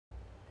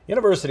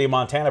University of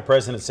Montana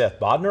President Seth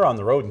Bodnar on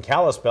the road in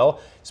Kalispell,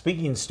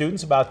 speaking to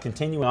students about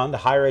continuing on to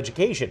higher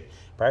education.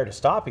 Prior to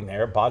stopping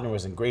there, Bodnar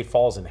was in Great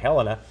Falls and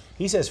Helena.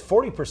 He says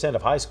 40%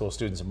 of high school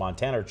students in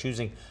Montana are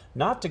choosing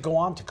not to go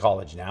on to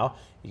college now.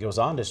 He goes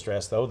on to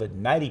stress, though,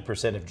 that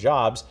 90% of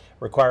jobs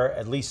require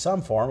at least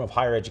some form of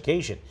higher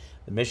education.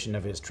 The mission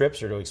of his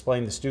trips are to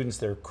explain to students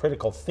their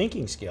critical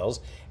thinking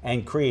skills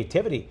and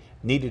creativity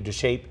needed to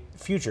shape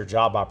future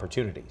job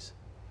opportunities.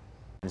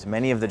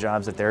 Many of the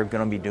jobs that they're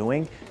going to be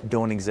doing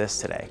don't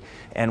exist today.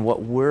 And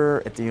what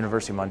we're at the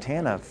University of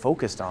Montana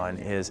focused on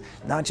is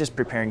not just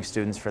preparing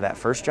students for that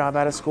first job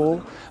out of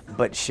school,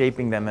 but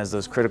shaping them as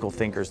those critical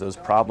thinkers, those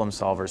problem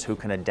solvers who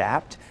can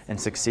adapt and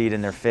succeed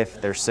in their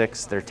 5th, their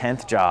 6th, their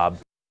 10th job.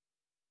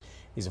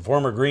 He's a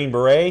former Green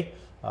Beret,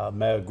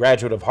 a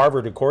graduate of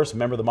Harvard, of course, a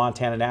member of the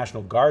Montana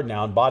National Guard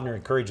now, and Bodnar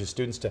encourages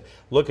students to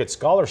look at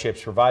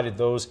scholarships, provided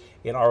those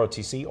in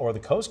ROTC or the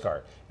Coast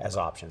Guard, as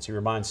options. He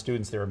reminds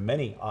students there are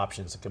many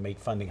options that can make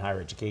funding higher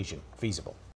education feasible.